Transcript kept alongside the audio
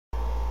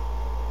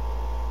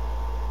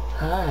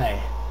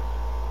Hi.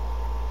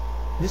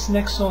 This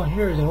next song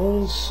here is an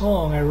old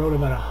song I wrote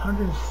about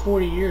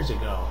 140 years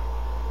ago,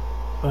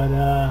 but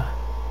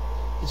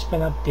it's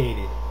been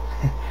updated.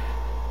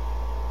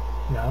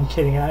 No, I'm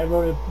kidding. I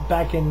wrote it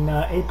back in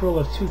April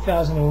of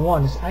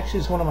 2001.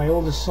 It's one of my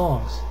oldest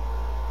songs.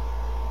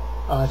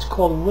 It's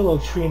called Willow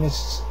Tree, and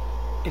it's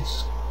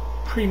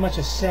pretty much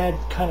a sad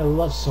kind of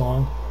love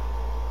song,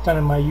 done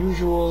in my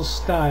usual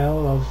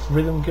style of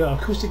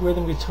acoustic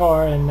rhythm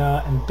guitar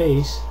and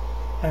bass,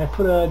 and I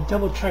put a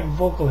double track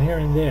vocal here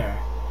and there.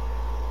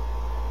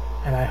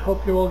 And I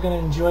hope you're all going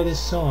to enjoy this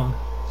song.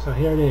 So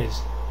here it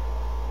is.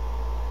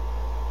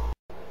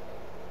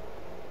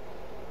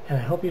 And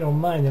I hope you don't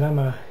mind that I'm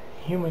a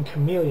human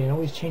chameleon,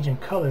 always changing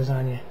colors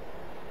on you.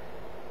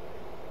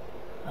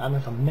 I'm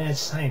like a mad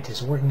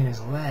scientist working in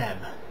his lab,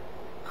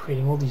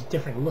 creating all these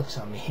different looks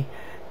on me.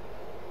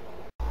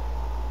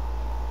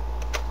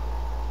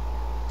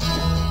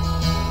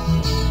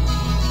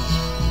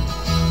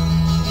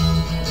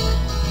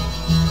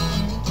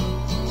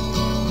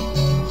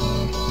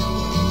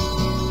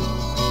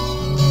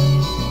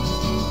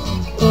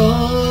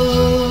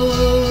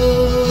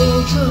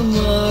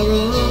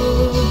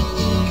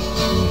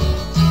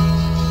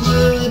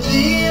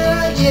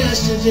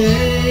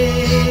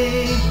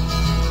 Yesterday,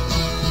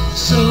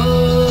 so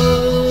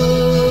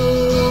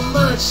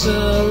much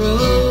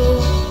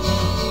sorrow.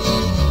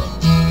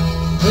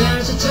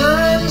 There's a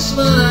time to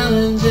smile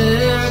and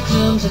there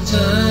comes a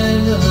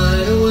time to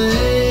hide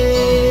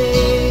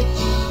away.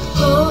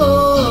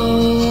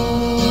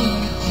 Oh,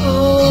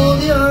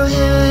 hold your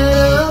head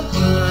up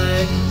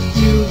high.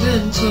 You've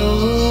been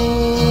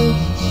told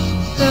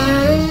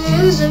that it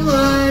isn't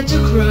right to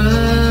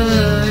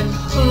cry.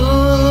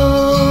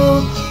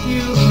 Oh,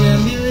 you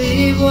can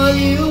believe what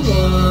you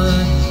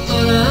want,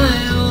 but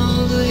I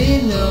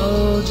only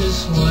know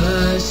just what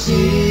I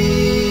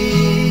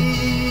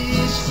see.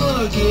 Please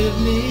forgive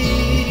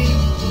me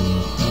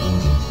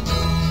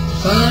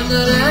if I'm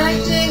not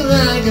acting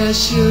like I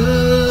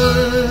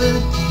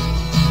should,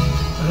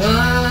 but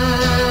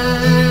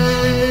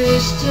I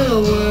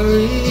still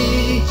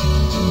worry,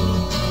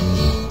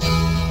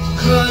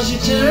 'cause you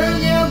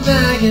turned your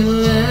back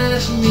and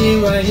left me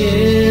right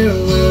here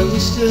where we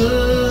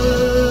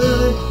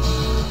stood.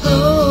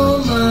 Oh,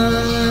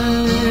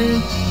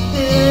 mine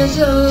is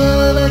a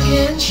love I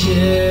can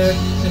share,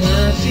 and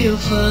I feel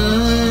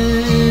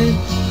fine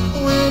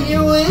when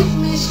you're with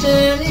me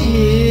standing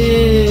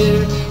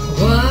here.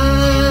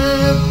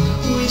 While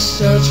we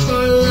search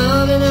for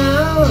love in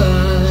our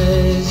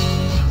eyes,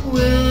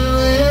 will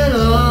it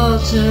all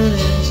turn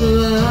into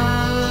light?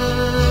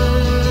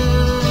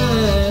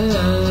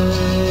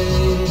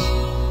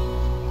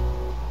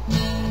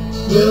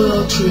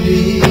 Willow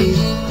tree,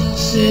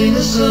 sing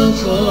a song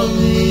for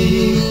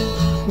me.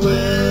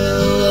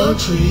 Willow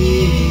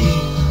tree,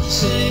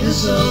 sing a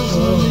song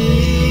for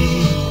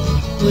me.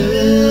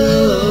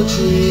 Willow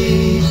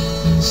tree,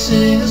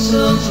 sing a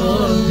song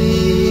for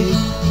me.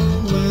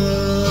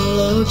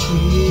 Willow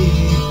tree,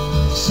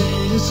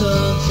 sing a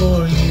song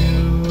for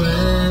you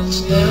and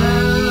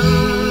now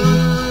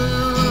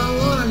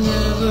or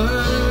never.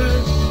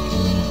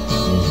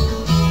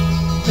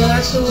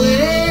 That's the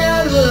way I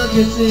look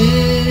at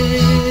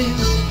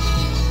things.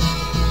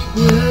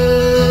 Will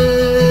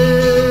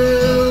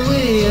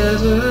we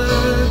ever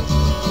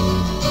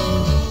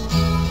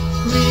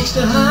reach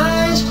the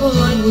highest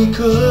point we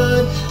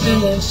could and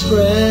then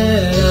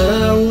spread out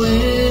our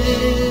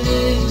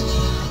wings?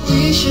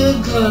 We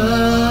should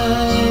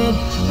glide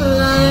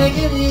like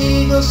an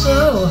eagle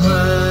so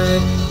high,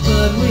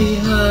 but we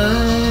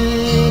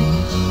hide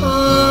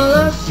all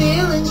our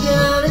feelings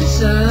down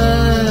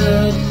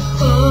inside.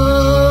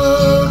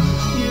 Oh,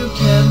 you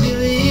can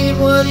believe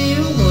what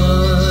you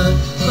want,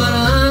 but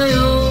I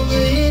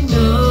only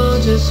know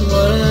just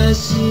what I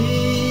see.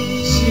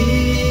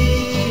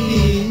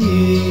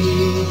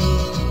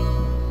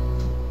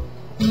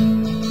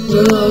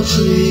 Willow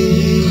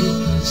tree,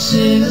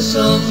 sing a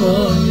song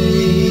for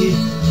me.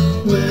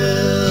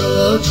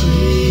 Willow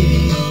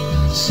tree,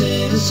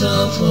 sing a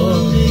song for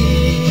me.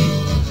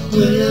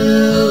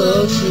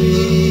 Willow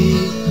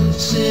tree,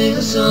 sing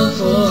a song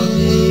for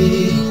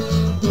me.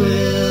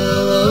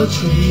 Willow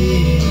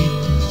tree,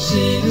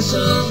 sing a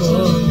song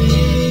for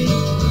me.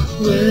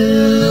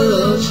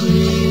 Willow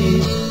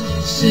tree,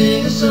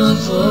 sing a song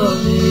for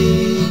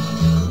me.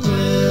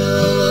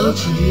 Willow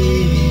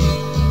tree,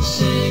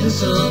 sing a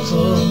song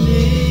for me.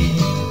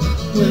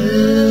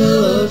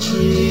 Willow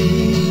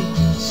tree,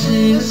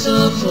 sing a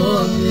song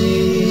for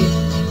me.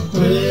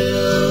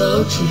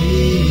 Willow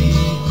tree,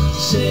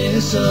 sing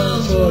a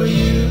song for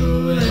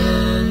you